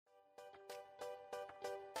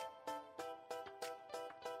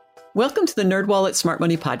Welcome to the NerdWallet Smart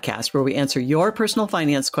Money Podcast, where we answer your personal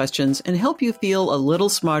finance questions and help you feel a little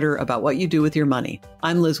smarter about what you do with your money.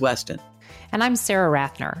 I'm Liz Weston. And I'm Sarah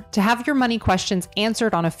Rathner. To have your money questions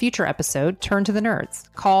answered on a future episode, turn to the nerds.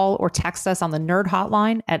 Call or text us on the Nerd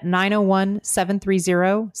Hotline at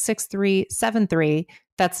 901-730-6373.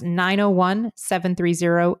 That's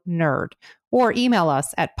 901-730-NERD. Or email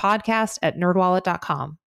us at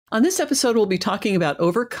podcast@nerdwallet.com. On this episode, we'll be talking about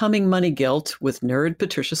overcoming money guilt with nerd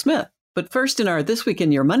Patricia Smith. But first, in our This Week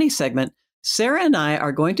in Your Money segment, Sarah and I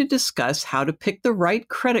are going to discuss how to pick the right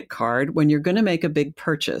credit card when you're going to make a big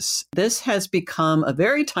purchase. This has become a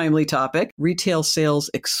very timely topic. Retail sales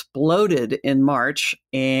exploded in March,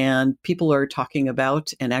 and people are talking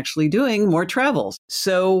about and actually doing more travels.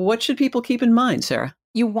 So what should people keep in mind, Sarah?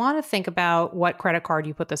 You want to think about what credit card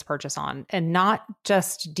you put this purchase on and not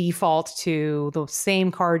just default to the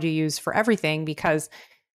same card you use for everything, because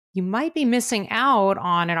you might be missing out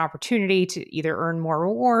on an opportunity to either earn more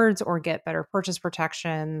rewards or get better purchase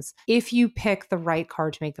protections if you pick the right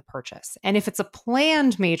card to make the purchase. And if it's a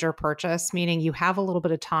planned major purchase, meaning you have a little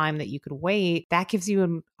bit of time that you could wait, that gives you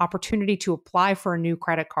an opportunity to apply for a new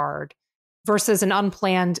credit card. Versus an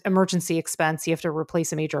unplanned emergency expense, you have to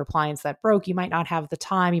replace a major appliance that broke. You might not have the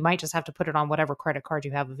time. You might just have to put it on whatever credit card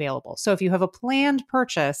you have available. So if you have a planned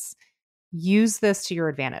purchase, use this to your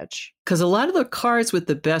advantage. Because a lot of the cards with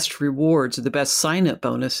the best rewards or the best sign-up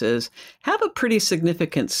bonuses have a pretty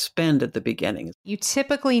significant spend at the beginning. You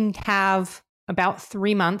typically have about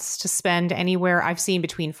 3 months to spend anywhere I've seen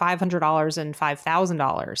between $500 and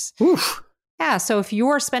 $5,000. Oof. Yeah, so if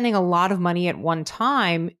you're spending a lot of money at one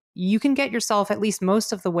time, you can get yourself at least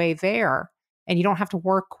most of the way there, and you don't have to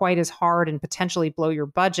work quite as hard and potentially blow your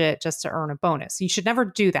budget just to earn a bonus. You should never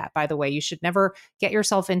do that, by the way. You should never get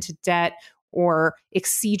yourself into debt or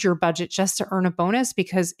exceed your budget just to earn a bonus,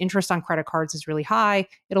 because interest on credit cards is really high.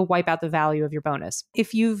 It'll wipe out the value of your bonus.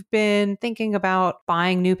 If you've been thinking about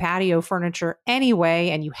buying new patio furniture anyway,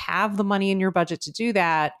 and you have the money in your budget to do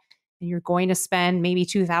that, and you're going to spend maybe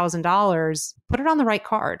 $2,000, put it on the right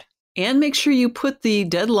card. And make sure you put the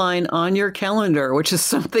deadline on your calendar, which is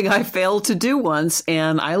something I failed to do once,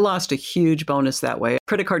 and I lost a huge bonus that way.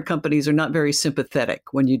 Credit card companies are not very sympathetic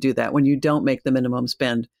when you do that, when you don't make the minimum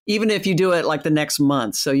spend, even if you do it like the next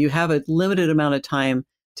month. So you have a limited amount of time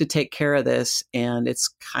to take care of this, and it's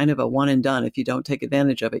kind of a one and done. If you don't take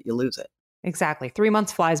advantage of it, you lose it. Exactly. 3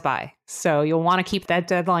 months flies by. So you'll want to keep that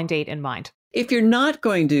deadline date in mind. If you're not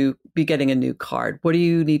going to be getting a new card, what do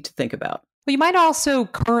you need to think about? Well, you might also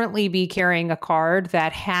currently be carrying a card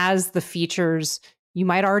that has the features you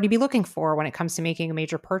might already be looking for when it comes to making a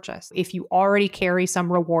major purchase. If you already carry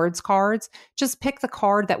some rewards cards, just pick the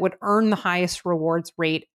card that would earn the highest rewards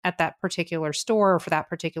rate at that particular store for that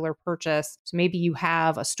particular purchase. So maybe you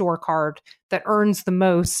have a store card that earns the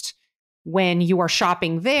most when you are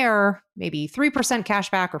shopping there, maybe 3% cash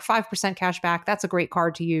back or 5% cash back. That's a great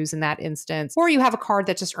card to use in that instance. Or you have a card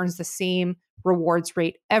that just earns the same rewards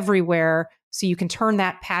rate everywhere, so you can turn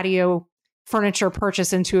that patio furniture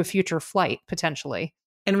purchase into a future flight, potentially.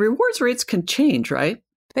 And rewards rates can change, right?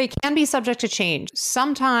 They can be subject to change.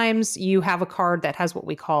 Sometimes you have a card that has what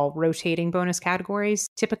we call rotating bonus categories,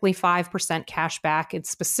 typically 5% cash back in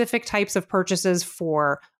specific types of purchases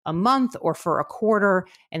for a month or for a quarter.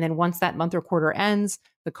 And then once that month or quarter ends,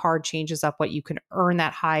 the card changes up what you can earn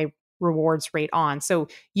that high rewards rate on. So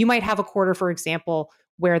you might have a quarter, for example,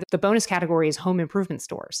 where the bonus category is home improvement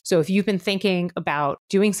stores. So if you've been thinking about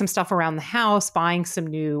doing some stuff around the house, buying some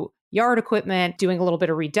new yard equipment, doing a little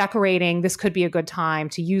bit of redecorating, this could be a good time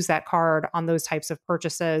to use that card on those types of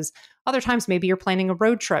purchases. Other times, maybe you're planning a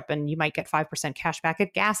road trip and you might get 5% cash back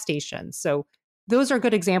at gas stations. So those are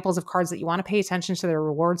good examples of cards that you want to pay attention to their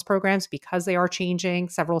rewards programs, because they are changing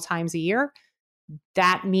several times a year.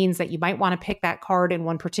 That means that you might want to pick that card in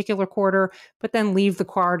one particular quarter, but then leave the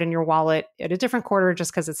card in your wallet at a different quarter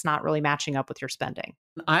just because it's not really matching up with your spending.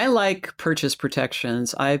 I like purchase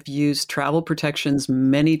protections. I've used travel protections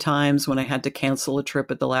many times when I had to cancel a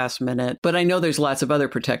trip at the last minute, but I know there's lots of other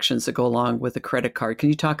protections that go along with a credit card. Can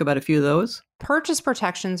you talk about a few of those? Purchase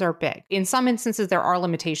protections are big. In some instances, there are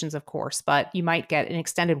limitations, of course, but you might get an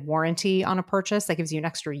extended warranty on a purchase that gives you an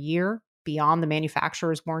extra year beyond the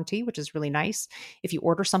manufacturer's warranty, which is really nice. If you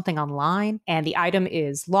order something online and the item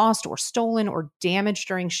is lost or stolen or damaged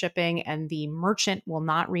during shipping and the merchant will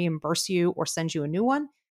not reimburse you or send you a new one,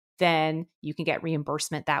 then you can get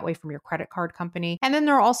reimbursement that way from your credit card company. And then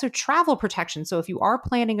there are also travel protections. So if you are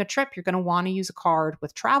planning a trip, you're going to want to use a card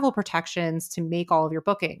with travel protections to make all of your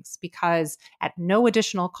bookings, because at no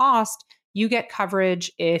additional cost, you get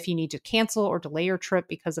coverage if you need to cancel or delay your trip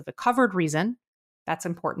because of a covered reason, That's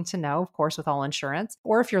important to know, of course, with all insurance.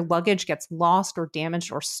 Or if your luggage gets lost or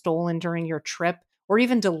damaged or stolen during your trip, or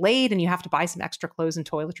even delayed and you have to buy some extra clothes and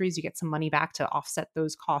toiletries, you get some money back to offset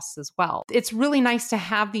those costs as well. It's really nice to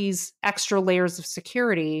have these extra layers of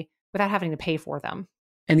security without having to pay for them.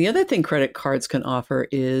 And the other thing credit cards can offer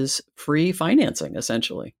is free financing,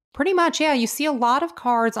 essentially. Pretty much, yeah. You see a lot of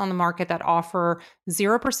cards on the market that offer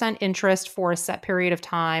 0% interest for a set period of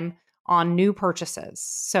time on new purchases.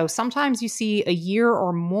 So sometimes you see a year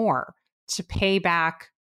or more to pay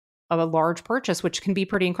back a large purchase, which can be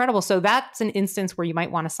pretty incredible. So that's an instance where you might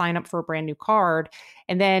want to sign up for a brand new card,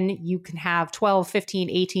 and then you can have 12, 15,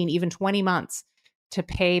 18, even 20 months to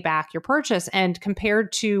pay back your purchase. And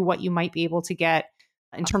compared to what you might be able to get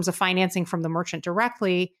in terms of financing from the merchant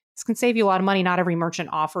directly, this can save you a lot of money. Not every merchant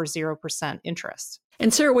offers 0% interest.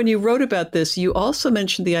 And Sarah, when you wrote about this, you also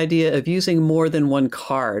mentioned the idea of using more than one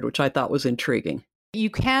card, which I thought was intriguing. You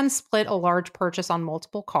can split a large purchase on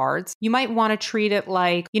multiple cards. You might want to treat it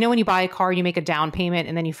like, when you buy a car, you make a down payment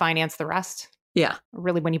and then you finance the rest. Yeah.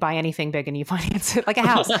 Really, when you buy anything big and you finance it like a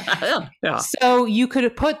house. Yeah. So you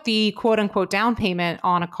could put the quote unquote down payment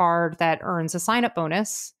on a card that earns a sign up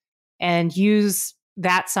bonus and use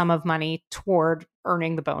that sum of money toward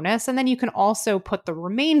earning the bonus. And then you can also put the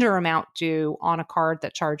remainder amount due on a card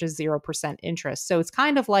that charges 0% interest. So it's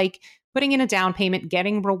kind of like putting in a down payment,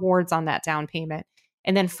 getting rewards on that down payment,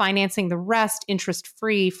 and then financing the rest interest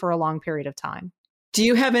free for a long period of time. Do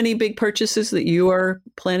you have any big purchases that you are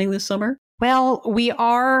planning this summer? Well, we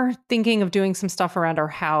are thinking of doing some stuff around our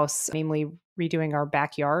house, namely redoing our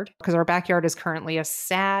backyard, because our backyard is currently a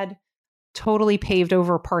sad, totally paved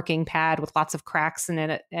over parking pad with lots of cracks in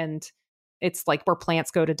it. And it's like where plants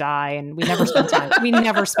go to die, and we never spend time. We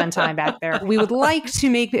never spend time back there. We would like to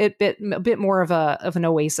make it a bit more of an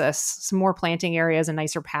oasis, some more planting areas, a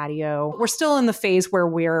nicer patio. We're still in the phase where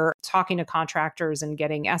we're talking to contractors and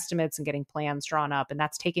getting estimates and getting plans drawn up, and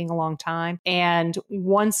that's taking a long time. And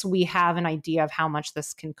once we have an idea of how much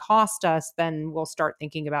this can cost us, then we'll start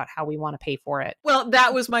thinking about how we want to pay for it. Well,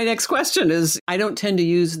 that was my next question. Is I don't tend to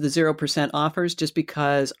use the 0% offers just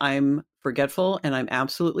because I'm forgetful, and I'm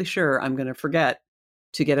absolutely sure I'm going to forget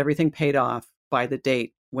to get everything paid off by the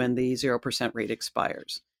date when the 0% rate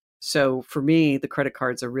expires. So for me, the credit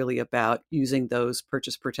cards are really about using those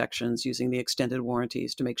purchase protections, using the extended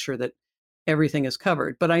warranties to make sure that everything is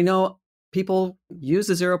covered. But I know people use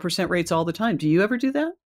the 0% rates all the time. Do you ever do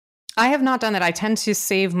that? I have not done that. I tend to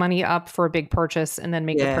save money up for a big purchase and then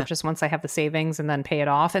make the purchase once I have the savings and then pay it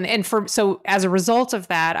off. So as a result of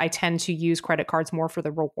that, I tend to use credit cards more for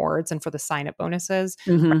the rewards and for the sign-up bonuses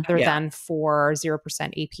rather than for 0%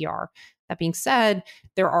 APR. That being said,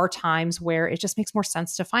 there are times where it just makes more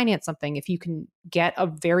sense to finance something. If you can get a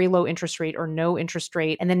very low interest rate or no interest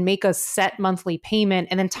rate and then make a set monthly payment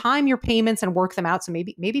and then time your payments and work them out. So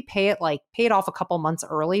maybe pay it off a couple months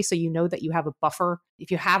early so you know that you have a buffer.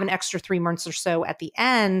 If you have an extra 3 months or so at the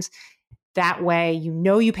end, that way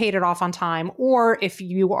you paid it off on time. Or if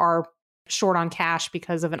you are short on cash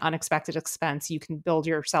because of an unexpected expense, you can build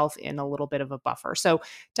yourself in a little bit of a buffer. So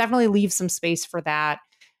definitely leave some space for that.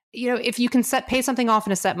 If you can pay something off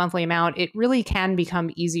in a set monthly amount, it really can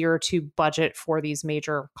become easier to budget for these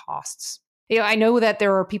major costs. I know that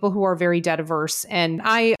there are people who are very debt averse, and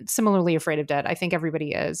I similarly afraid of debt. I think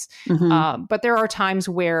everybody is. But there are times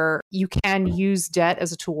where you can use debt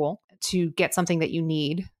as a tool to get something that you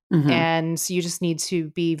need. And so you just need to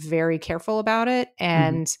be very careful about it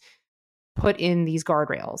and put in these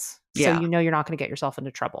guardrails so you know you're not going to get yourself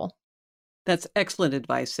into trouble. That's excellent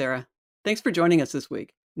advice, Sarah. Thanks for joining us this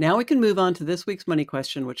week. Now we can move on to this week's money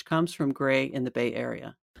question, which comes from Gray in the Bay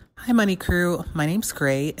Area. Hi, Money Crew. My name's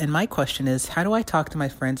Gray, and my question is, how do I talk to my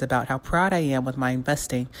friends about how proud I am with my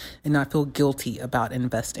investing and not feel guilty about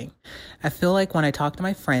investing? I feel like when I talk to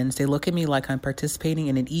my friends, they look at me like I'm participating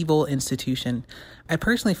in an evil institution. I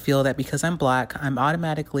personally feel that because I'm Black, I'm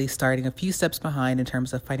automatically starting a few steps behind in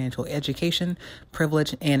terms of financial education,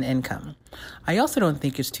 privilege, and income. I also don't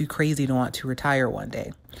think it's too crazy to want to retire one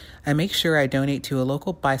day. I make sure I donate to a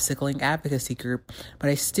local bicycling advocacy group, but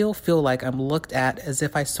I still feel like I'm looked at as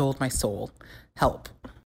if I sold my soul. Help.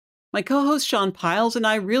 My co-host Sean Piles and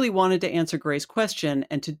I really wanted to answer Gray's question,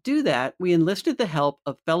 and to do that, we enlisted the help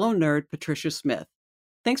of fellow nerd Patricia Smith.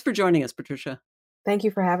 Thanks for joining us, Patricia. Thank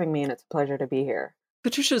you for having me, and it's a pleasure to be here.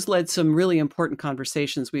 Patricia's led some really important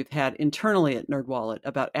conversations we've had internally at NerdWallet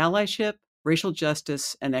about allyship, racial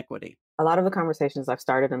justice, and equity. A lot of the conversations I've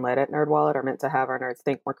started and led at NerdWallet are meant to have our nerds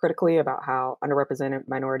think more critically about how underrepresented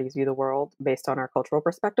minorities view the world based on our cultural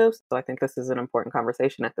perspectives. So I think this is an important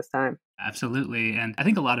conversation at this time. Absolutely. And I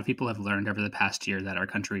think a lot of people have learned over the past year that our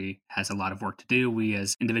country has a lot of work to do. We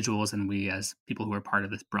as individuals and we as people who are part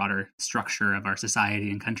of this broader structure of our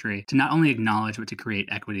society and country to not only acknowledge but to create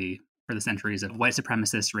equity for the centuries of white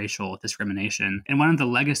supremacist racial discrimination. And one of the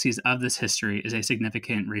legacies of this history is a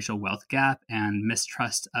significant racial wealth gap and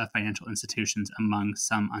mistrust of financial institutions among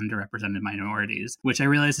some underrepresented minorities, which I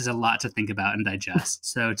realize is a lot to think about and digest.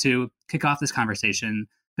 So to kick off this conversation,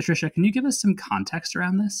 Patricia, can you give us some context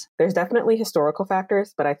around this? There's definitely historical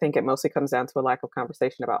factors, but I think it mostly comes down to a lack of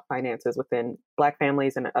conversation about finances within Black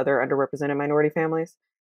families and other underrepresented minority families.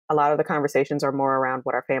 A lot of the conversations are more around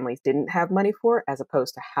what our families didn't have money for, as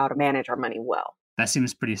opposed to how to manage our money well. That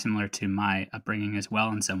seems pretty similar to my upbringing as well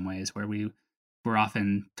in some ways, where we were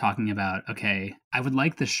often talking about, okay, I would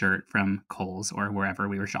like this shirt from Kohl's or wherever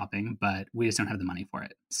we were shopping, but we just don't have the money for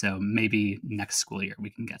it. So maybe next school year we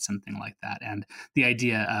can get something like that. And the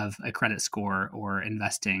idea of a credit score or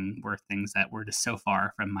investing were things that were just so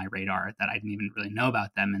far from my radar that I didn't even really know about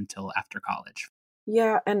them until after college.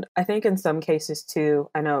 Yeah, and I think in some cases too,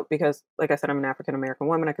 I know because, like I said, I'm an African American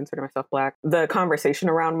woman, I consider myself Black. The conversation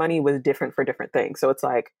around money was different for different things. So it's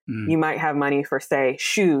like you might have money for, say,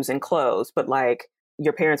 shoes and clothes, but like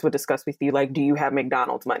your parents would discuss with you, like, do you have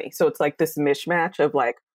McDonald's money? So it's like this mishmash of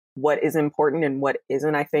like what is important and what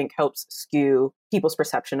isn't, I think helps skew people's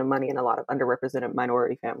perception of money in a lot of underrepresented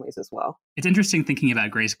minority families as well. It's interesting thinking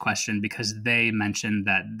about Gray's question because they mentioned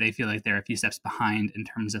that they feel like they're a few steps behind in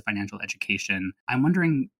terms of financial education. I'm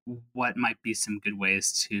wondering what might be some good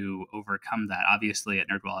ways to overcome that. Obviously, at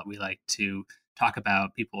NerdWallet, we like to talk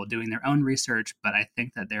about people doing their own research, but I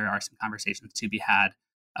think that there are some conversations to be had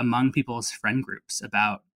among people's friend groups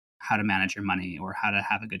about how to manage your money or how to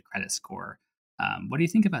have a good credit score. What do you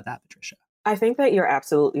think about that, Patricia? I think that you're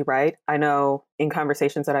absolutely right. I know in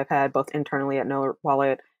conversations that I've had both internally at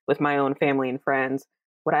NerdWallet with my own family and friends,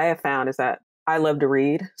 what I have found is that I love to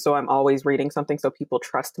read. So I'm always reading something so people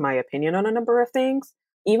trust my opinion on a number of things.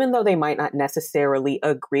 Even though they might not necessarily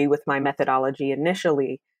agree with my methodology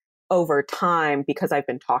initially, over time, because I've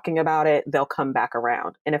been talking about it, they'll come back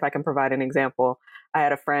around. And if I can provide an example, I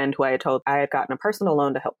had a friend who I had told I had gotten a personal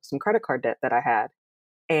loan to help with some credit card debt that I had.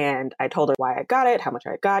 And I told her why I got it, how much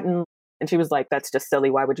I had gotten. And she was like, that's just silly.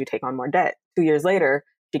 Why would you take on more debt? 2 years later,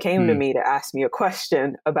 she came to me to ask me a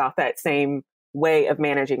question about that same way of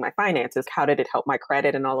managing my finances. How did it help my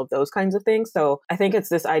credit and all of those kinds of things? So I think it's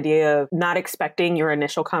this idea of not expecting your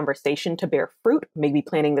initial conversation to bear fruit, maybe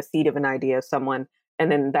planting the seed of an idea of someone, and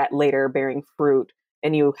then that later bearing fruit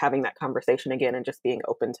and you having that conversation again and just being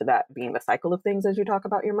open to that being the cycle of things as you talk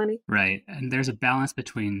about your money. Right. And there's a balance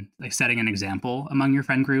between like setting an example among your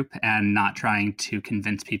friend group and not trying to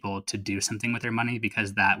convince people to do something with their money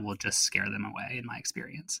because that will just scare them away in my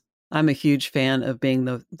experience. I'm a huge fan of being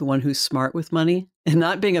the one who's smart with money and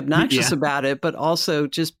not being obnoxious about it, but also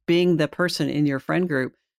just being the person in your friend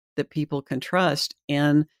group that people can trust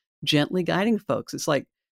and gently guiding folks. It's like,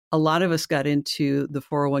 a lot of us got into the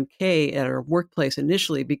 401k at our workplace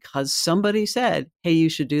initially because somebody said, hey, you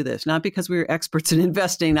should do this. Not because we were experts in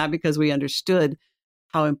investing, not because we understood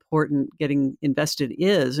how important getting invested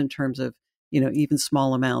is in terms of, even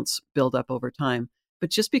small amounts build up over time, but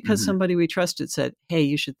just because somebody we trusted said, hey,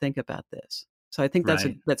 you should think about this. So I think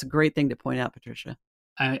that's a great thing to point out, Patricia.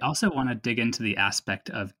 I also want to dig into the aspect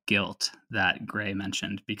of guilt that Gray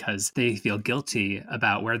mentioned because they feel guilty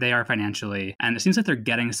about where they are financially. And it seems like they're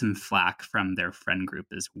getting some flack from their friend group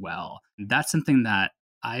as well. That's something that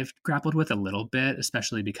I've grappled with a little bit,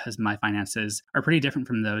 especially because my finances are pretty different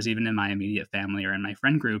from those even in my immediate family or in my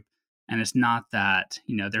friend group. And it's not that,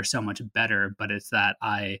 they're so much better, but it's that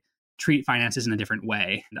I treat finances in a different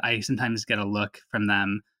way. I sometimes get a look from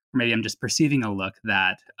them. Or maybe I'm just perceiving a look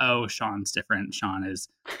that, oh, Sean's different. Sean is,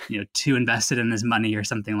 too invested in his money or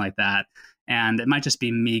something like that. And it might just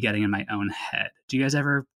be me getting in my own head. Do you guys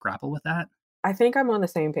ever grapple with that? I think I'm on the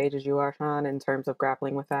same page as you are, Sean, in terms of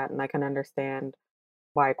grappling with that. And I can understand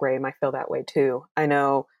why Gray might feel that way too.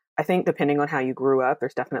 I think depending on how you grew up,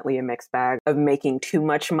 there's definitely a mixed bag of making too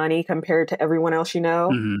much money compared to everyone else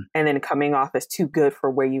and then coming off as too good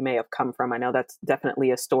for where you may have come from. I know that's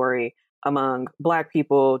definitely a story among Black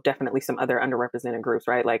people, definitely some other underrepresented groups,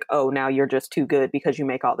 right? Like, oh, now you're just too good because you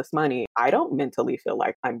make all this money. I don't mentally feel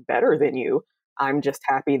like I'm better than you. I'm just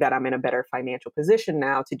happy that I'm in a better financial position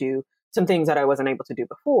now to do some things that I wasn't able to do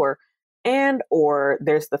before. Or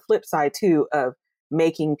there's the flip side too of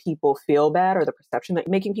making people feel bad or the perception that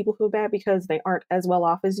making people feel bad because they aren't as well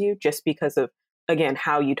off as you just because of again,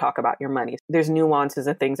 how you talk about your money. There's nuances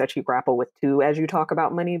and things that you grapple with too as you talk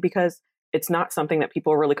about money, because it's not something that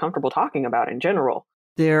people are really comfortable talking about in general.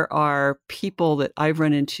 There are people that I've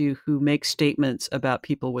run into who make statements about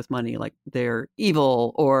people with money, like they're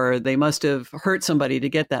evil or they must have hurt somebody to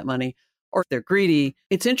get that money or they're greedy.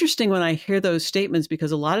 It's interesting when I hear those statements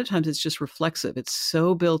because a lot of times it's just reflexive. It's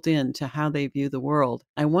so built into how they view the world.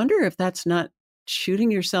 I wonder if that's not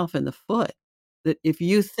shooting yourself in the foot, that if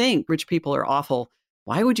you think rich people are awful,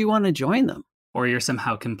 why would you want to join them? Or you're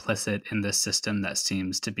somehow complicit in this system that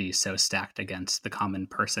seems to be so stacked against the common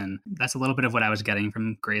person. That's a little bit of what I was getting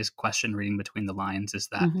from Gray's question, reading between the lines, is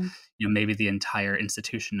that maybe the entire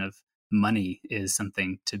institution of money is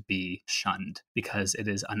something to be shunned because it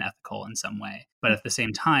is unethical in some way. But at the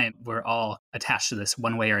same time, we're all attached to this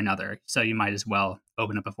one way or another. So you might as well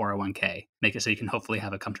open up a 401k, make it so you can hopefully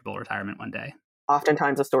have a comfortable retirement one day.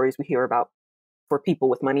 Oftentimes the stories we hear about for people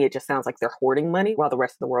with money, it just sounds like they're hoarding money while the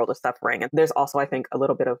rest of the world is suffering. And there's also, I think, a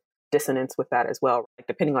little bit of dissonance with that as well. Like,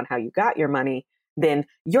 depending on how you got your money, then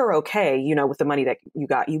you're okay, with the money that you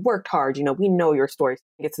got. You worked hard, we know your story.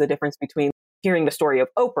 It's the difference between hearing the story of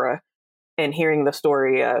Oprah and hearing the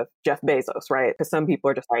story of Jeff Bezos, right? Because some people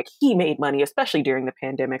are just like, he made money, especially during the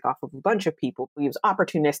pandemic, off of a bunch of people. He was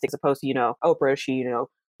opportunistic, as opposed to, Oprah, she,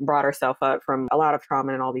 brought herself up from a lot of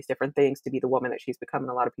trauma and all these different things to be the woman that she's become. And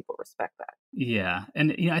a lot of people respect that. Yeah.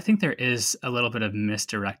 And, I think there is a little bit of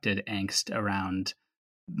misdirected angst around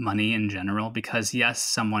money in general, because yes,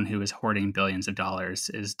 someone who is hoarding billions of dollars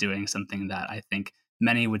is doing something that I think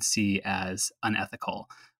many would see as unethical.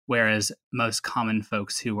 Whereas most common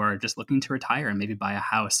folks who are just looking to retire and maybe buy a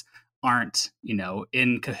house aren't,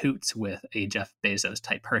 in cahoots with a Jeff Bezos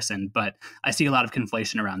type person. But I see a lot of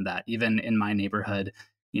conflation around that. Even in my neighborhood,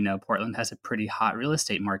 Portland has a pretty hot real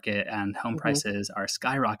estate market and home prices are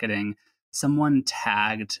skyrocketing. Someone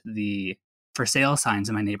tagged the for sale signs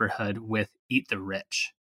in my neighborhood with "Eat the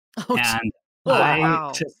Rich." Oh, And wow.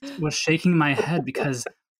 I just was shaking my head because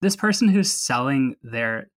this person who's selling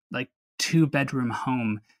their 2-bedroom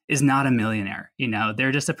home is not a millionaire.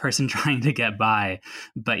 They're just a person trying to get by.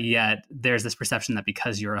 But yet there's this perception that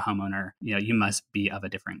because you're a homeowner, you must be of a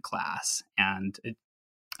different class. And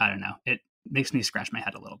I don't know. It makes me scratch my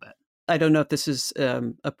head a little bit. I don't know if this is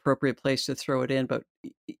appropriate place to throw it in, but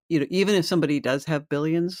even if somebody does have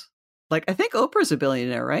billions, like I think Oprah's a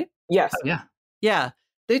billionaire, right? Yes. Oh, yeah. Yeah.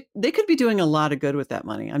 They could be doing a lot of good with that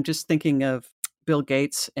money. I'm just thinking of Bill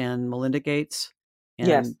Gates and Melinda Gates and,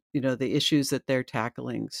 Yes. The issues that they're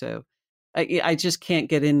tackling. So I just can't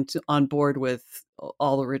get on board with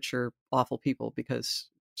all the rich are awful people because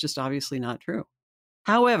it's just obviously not true.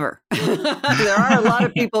 However, there are a lot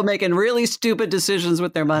of people making really stupid decisions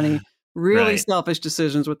with their money, really selfish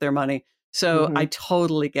decisions with their money. So I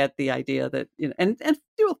totally get the idea that, and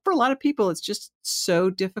for a lot of people, it's just so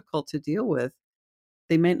difficult to deal with.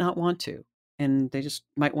 They may not want to, and they just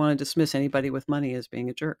might want to dismiss anybody with money as being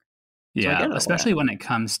a jerk. Yeah, especially when it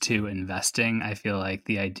comes to investing. I feel like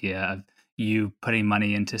the idea of you putting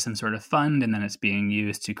money into some sort of fund and then it's being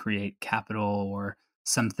used to create capital or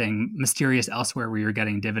something mysterious elsewhere where you're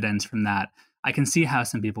getting dividends from that. I can see how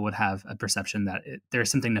some people would have a perception that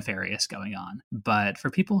there's something nefarious going on. But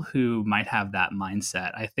for people who might have that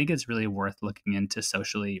mindset, I think it's really worth looking into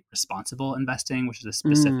socially responsible investing, which is a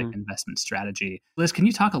specific investment strategy. Liz, can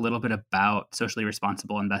you talk a little bit about socially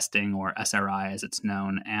responsible investing, or SRI as it's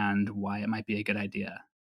known, and why it might be a good idea?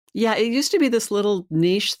 Yeah, it used to be this little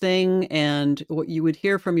niche thing. And what you would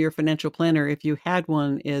hear from your financial planner, if you had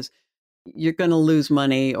one, is you're going to lose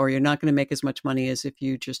money or you're not going to make as much money as if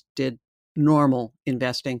you just did normal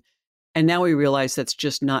investing. And now we realize that's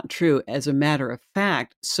just not true. As a matter of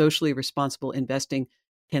fact, socially responsible investing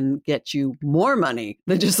can get you more money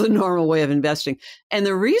than just the normal way of investing. And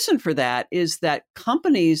the reason for that is that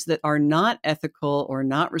companies that are not ethical or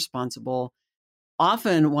not responsible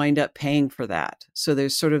often wind up paying for that. So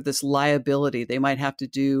there's sort of this liability. They might have to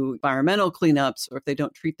do environmental cleanups, or if they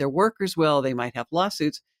don't treat their workers well, they might have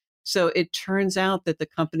lawsuits. So it turns out that the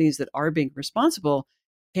companies that are being responsible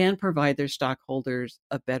can provide their stockholders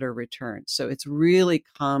a better return. So it's really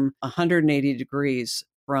come 180 degrees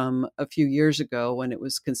from a few years ago when it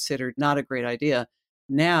was considered not a great idea.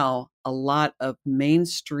 Now, a lot of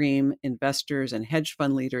mainstream investors and hedge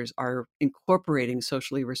fund leaders are incorporating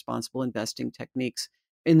socially responsible investing techniques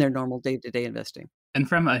in their normal day-to-day investing. And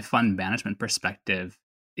from a fund management perspective,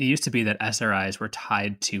 It used to be that SRIs were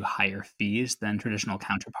tied to higher fees than traditional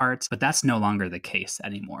counterparts, but that's no longer the case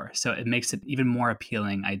anymore. So it makes it even more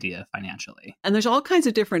appealing idea financially. And there's all kinds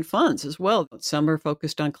of different funds as well. Some are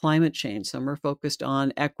focused on climate change, some are focused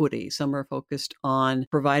on equity, some are focused on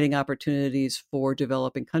providing opportunities for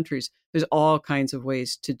developing countries. There's all kinds of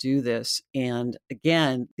ways to do this. And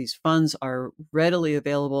again, these funds are readily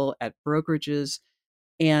available at brokerages.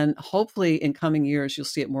 And hopefully in coming years, you'll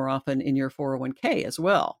see it more often in your 401k as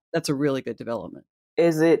well. That's a really good development.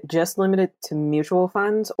 Is it just limited to mutual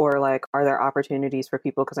funds, or like, are there opportunities for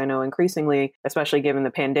people? Because I know increasingly, especially given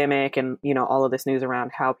the pandemic and, all of this news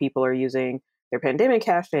around how people are using their pandemic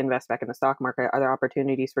cash to invest back in the stock market, are there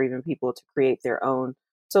opportunities for even people to create their own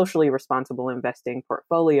socially responsible investing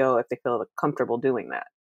portfolio if they feel comfortable doing that?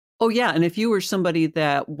 Oh, yeah. And if you were somebody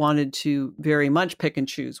that wanted to very much pick and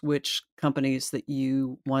choose which companies that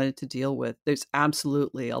you wanted to deal with, there's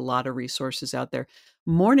absolutely a lot of resources out there.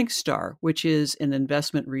 Morningstar, which is an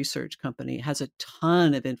investment research company, has a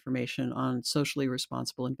ton of information on socially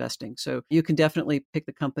responsible investing. So you can definitely pick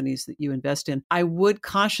the companies that you invest in. I would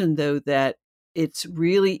caution, though, that it's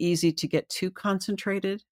really easy to get too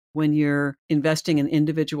concentrated when you're investing in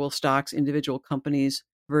individual stocks, individual companies,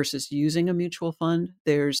 versus using a mutual fund.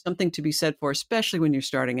 There's something to be said for, especially when you're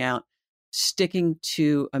starting out, sticking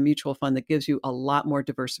to a mutual fund that gives you a lot more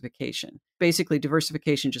diversification. Basically,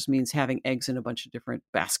 diversification just means having eggs in a bunch of different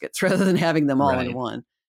baskets rather than having them all in one.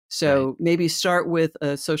 So maybe start with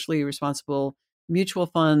a socially responsible mutual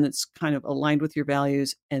fund that's kind of aligned with your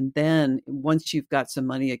values. And then once you've got some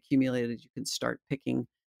money accumulated, you can start picking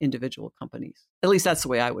individual companies. At least that's the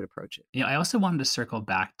way I would approach it. I also wanted to circle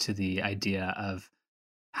back to the idea of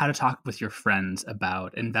how to talk with your friends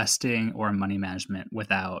about investing or money management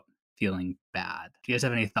without feeling bad. Do you guys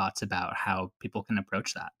have any thoughts about how people can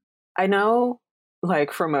approach that? I know,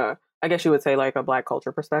 like from I guess you would say like a Black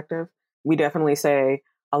culture perspective, we definitely say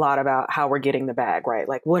a lot about how we're getting the bag, right?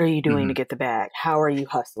 Like, what are you doing to get the bag? How are you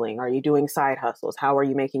hustling? Are you doing side hustles? How are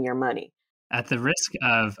you making your money? At the risk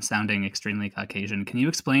of sounding extremely Caucasian, can you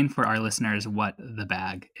explain for our listeners what the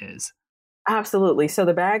bag is? Absolutely. So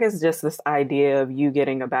the bag is just this idea of you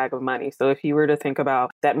getting a bag of money. So if you were to think about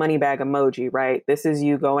that money bag emoji, right? This is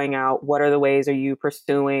you going out. What are the ways are you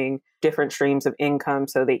pursuing different streams of income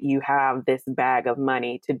so that you have this bag of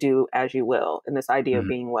money to do as you will? And this idea of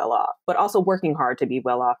being well off, but also working hard to be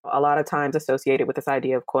well off. A lot of times associated with this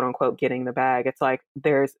idea of quote unquote getting the bag, it's like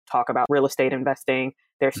there's talk about real estate investing.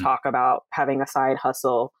 There's talk about having a side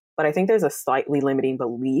hustle. But I think there's a slightly limiting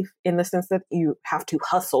belief in the sense that you have to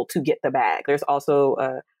hustle to get the bag. There's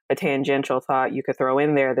also a tangential thought you could throw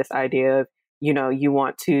in there, this idea of, you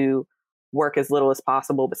want to work as little as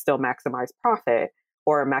possible, but still maximize profit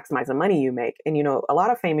or maximize the money you make. And, a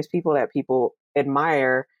lot of famous people that people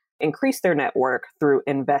admire increase their net worth through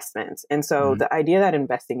investments. And so the idea that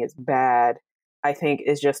investing is bad, I think,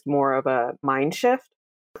 is just more of a mind shift.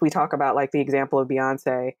 If we talk about like the example of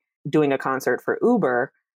Beyonce doing a concert for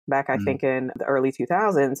Uber, back, I think in the early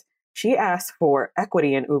 2000s, she asked for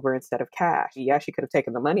equity in Uber instead of cash. Yeah, she could have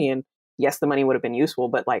taken the money and yes, the money would have been useful,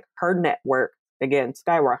 but like her net worth, again,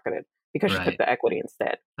 skyrocketed because she took the equity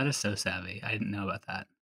instead. That is so savvy. I didn't know about that.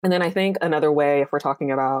 And then I think another way, if we're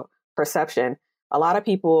talking about perception, a lot of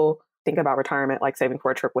people think about retirement like saving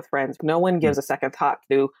for a trip with friends. No one gives a second thought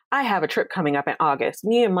to, I have a trip coming up in August.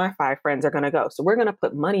 Me and my 5 friends are going to go. So we're going to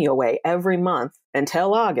put money away every month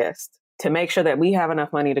until August to make sure that we have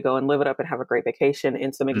enough money to go and live it up and have a great vacation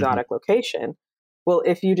in some exotic location. Well,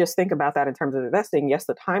 if you just think about that in terms of investing, yes,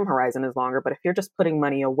 the time horizon is longer, but if you're just putting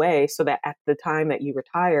money away so that at the time that you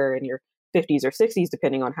retire in your 50s or 60s,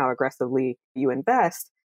 depending on how aggressively you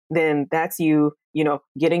invest, then that's you,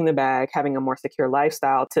 getting the bag, having a more secure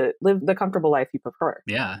lifestyle to live the comfortable life you prefer.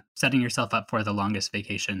 Yeah. Setting yourself up for the longest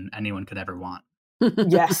vacation anyone could ever want.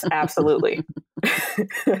 Yes, absolutely.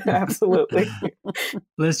 Absolutely.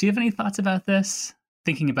 Liz, do you have any thoughts about this?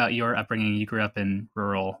 Thinking about your upbringing, you grew up in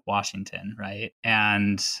rural Washington, right?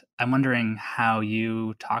 And I'm wondering how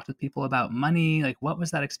you talked with people about money. Like, what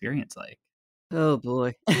was that experience like? Oh,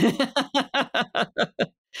 boy.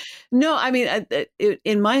 No, I mean,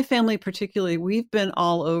 in my family particularly, we've been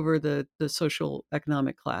all over the social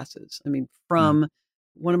economic classes. I mean, from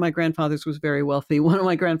one of my grandfathers was very wealthy. One of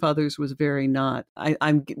my grandfathers was very not.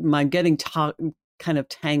 I'm getting kind of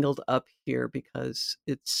tangled up here because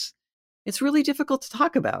it's really difficult to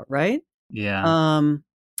talk about, right? Yeah.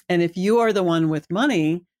 And if you are the one with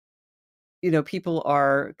money, people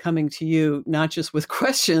are coming to you not just with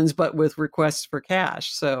questions, but with requests for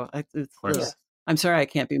cash. So it's I'm sorry I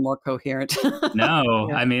can't be more coherent. No,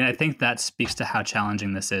 Yeah. I mean, I think that speaks to how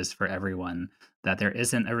challenging this is for everyone, that there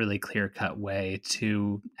isn't a really clear-cut way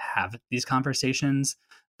to have these conversations.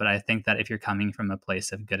 But I think that if you're coming from a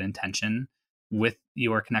place of good intention with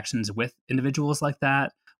your connections with individuals like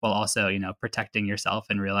that, while also, protecting yourself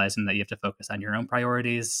and realizing that you have to focus on your own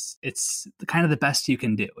priorities, it's kind of the best you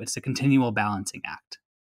can do. It's a continual balancing act.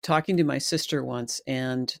 Talking to my sister once,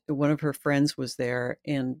 and one of her friends was there,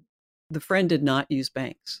 and the friend did not use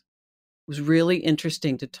banks. It was really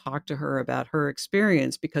interesting to talk to her about her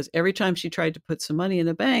experience because every time she tried to put some money in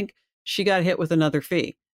a bank, she got hit with another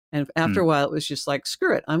fee. And after a while, it was just like,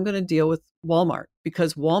 screw it, I'm going to deal with Walmart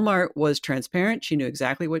because Walmart was transparent. She knew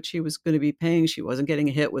exactly what she was going to be paying. She wasn't getting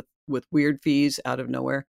hit with weird fees out of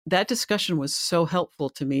nowhere. That discussion was so helpful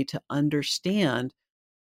to me to understand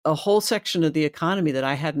a whole section of the economy that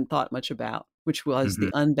I hadn't thought much about, which was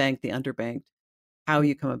the unbanked, the underbanked, how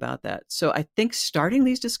you come about that. So I think starting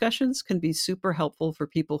these discussions can be super helpful for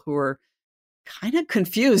people who are kind of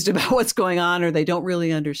confused about what's going on, or they don't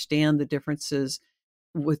really understand the differences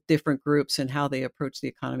with different groups and how they approach the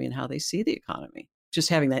economy and how they see the economy. Just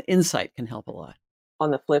having that insight can help a lot.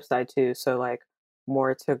 On the flip side too, so like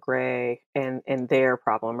more to Gray and their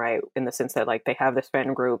problem, right? In the sense that like they have this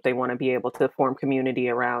friend group, they want to be able to form community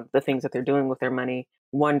around the things that they're doing with their money,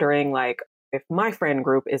 wondering like, if my friend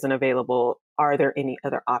group isn't available, are there any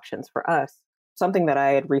other options for us? Something that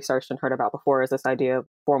I had researched and heard about before is this idea of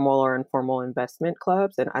formal or informal investment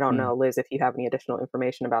clubs. And I don't know, Liz, if you have any additional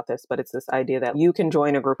information about this, but it's this idea that you can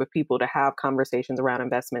join a group of people to have conversations around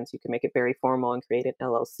investments. You can make it very formal and create an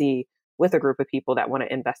LLC with a group of people that want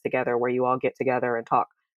to invest together, where you all get together and talk,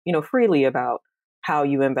 freely about how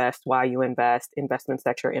you invest, why you invest, investments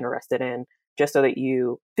that you're interested in, just so that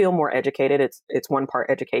you feel more educated. It's one part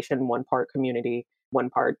education, one part community, one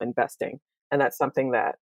part investing. And that's something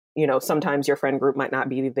that, sometimes your friend group might not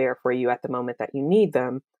be there for you at the moment that you need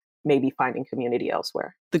them, maybe finding community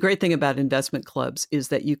elsewhere. The great thing about investment clubs is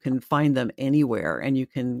that you can find them anywhere and you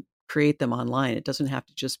can create them online. It doesn't have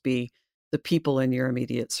to just be the people in your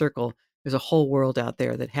immediate circle. There's a whole world out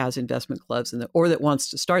there that has investment clubs or that wants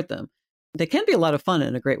to start them. They can be a lot of fun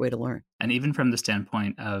and a great way to learn. And even from the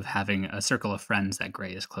standpoint of having a circle of friends that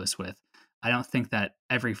Gray is close with, I don't think that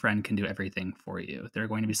every friend can do everything for you. There are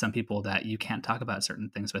going to be some people that you can't talk about certain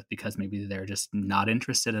things with because maybe they're just not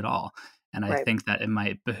interested at all. And I think that it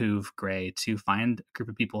might behoove Gray to find a group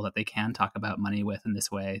of people that they can talk about money with in this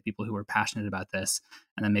way, people who are passionate about this.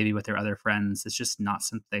 And then maybe with their other friends, it's just not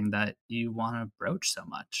something that you want to broach so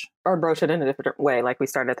much. Or broach it in a different way, like we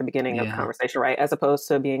started at the beginning of the conversation, right? As opposed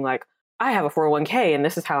to being like, I have a 401k and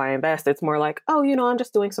this is how I invest. It's more like, oh, I'm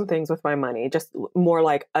just doing some things with my money. Just more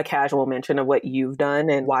like a casual mention of what you've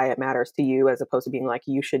done and why it matters to you, as opposed to being like,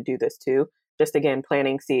 you should do this too. Just again,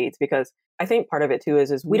 planting seeds, because I think part of it too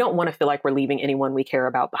is we don't want to feel like we're leaving anyone we care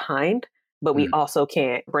about behind, but we also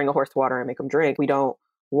can't bring a horse to water and make them drink. We don't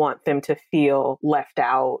want them to feel left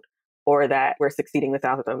out or that we're succeeding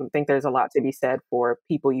without them. I think there's a lot to be said for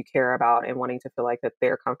people you care about and wanting to feel like that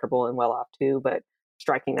they're comfortable and well off too, but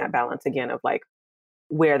striking that balance again of like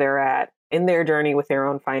where they're at in their journey with their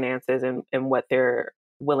own finances and what they're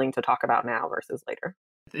willing to talk about now versus later.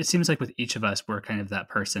 It seems like with each of us, we're kind of that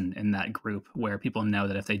person in that group where people know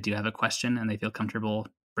that if they do have a question and they feel comfortable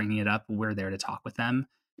bringing it up, we're there to talk with them.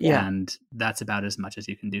 Yeah. And that's about as much as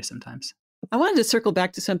you can do sometimes. I wanted to circle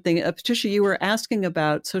back to something. Patricia, you were asking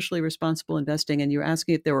about socially responsible investing and you were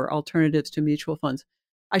asking if there were alternatives to mutual funds.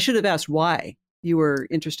 I should have asked why you were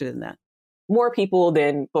interested in that. More people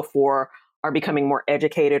than before are becoming more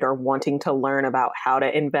educated or wanting to learn about how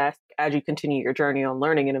to invest. As you continue your journey on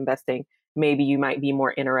learning and investing, maybe you might be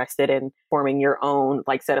more interested in forming your own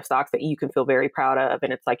like set of stocks that you can feel very proud of.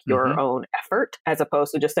 And it's like your own effort, as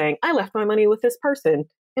opposed to just saying, I left my money with this person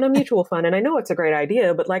in a mutual fund. And I know it's a great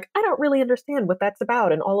idea, but like, I don't really understand what that's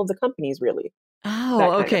about and all of the companies really.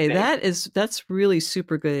 Oh, okay. That's really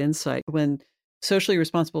super good insight. When socially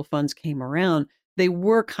responsible funds came around, they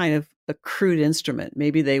were kind of a crude instrument.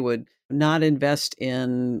 Maybe they would not invest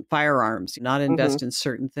in firearms, not invest in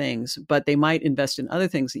certain things, but they might invest in other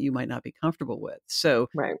things that you might not be comfortable with. So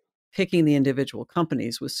picking the individual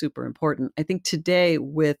companies was super important. I think today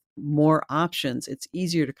with more options, it's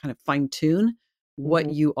easier to kind of fine tune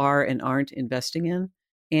what you are and aren't investing in.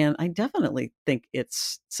 And I definitely think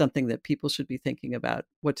it's something that people should be thinking about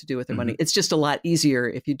what to do with their money. It's just a lot easier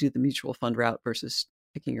if you do the mutual fund route versus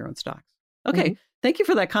picking your own stocks. Okay. Thank you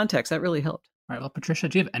for that context. That really helped. All right. Well, Patricia,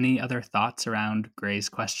 do you have any other thoughts around Gray's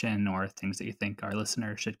question or things that you think our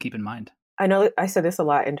listeners should keep in mind? I know I said this a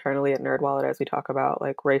lot internally at NerdWallet as we talk about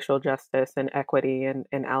like racial justice and equity and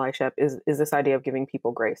allyship is this idea of giving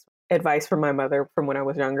people grace. Advice from my mother from when I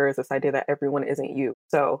was younger is this idea that everyone isn't you.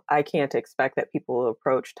 So I can't expect that people will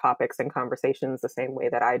approach topics and conversations the same way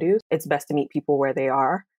that I do. It's best to meet people where they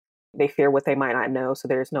are. They fear what they might not know. So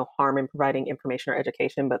there's no harm in providing information or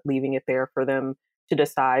education, but leaving it there for them to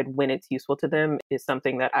decide when it's useful to them is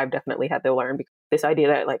something that I've definitely had to learn. Because this idea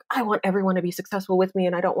that like, I want everyone to be successful with me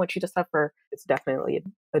and I don't want you to suffer, it's definitely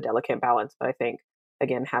a delicate balance. But I think,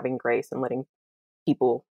 again, having grace and letting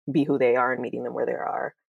people be who they are and meeting them where they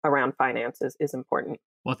are around finances is important.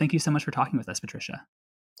 Well, thank you so much for talking with us, Patricia.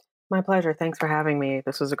 My pleasure. Thanks for having me.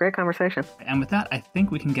 This was a great conversation. And with that, I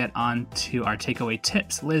think we can get on to our takeaway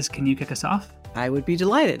tips. Liz, can you kick us off? I would be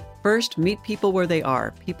delighted. First, meet people where they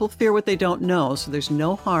are. People fear what they don't know, so there's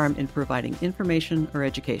no harm in providing information or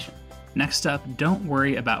education. Next up, don't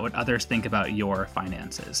worry about what others think about your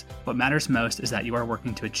finances. What matters most is that you are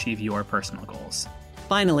working to achieve your personal goals.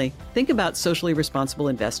 Finally, think about socially responsible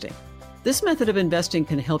investing. This method of investing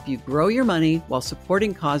can help you grow your money while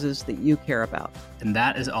supporting causes that you care about. And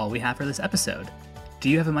that is all we have for this episode. Do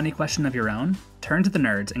you have a money question of your own? Turn to the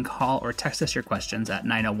Nerds and call or text us your questions at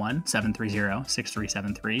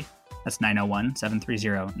 901-730-6373. That's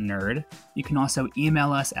 901-730-NERD. You can also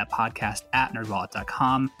email us at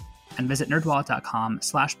podcast@nerdwallet.com and visit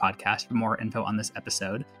nerdwallet.com/podcast for more info on this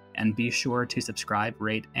episode. And be sure to subscribe,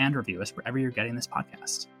 rate, and review us wherever you're getting this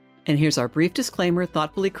podcast. And here's our brief disclaimer,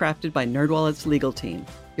 thoughtfully crafted by NerdWallet's legal team.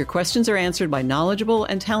 Your questions are answered by knowledgeable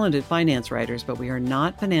and talented finance writers, but we are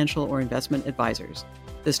not financial or investment advisors.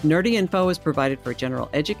 This nerdy info is provided for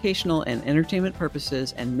general educational and entertainment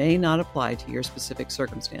purposes and may not apply to your specific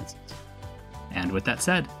circumstances. And with that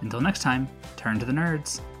said, until next time, turn to the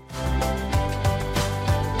nerds.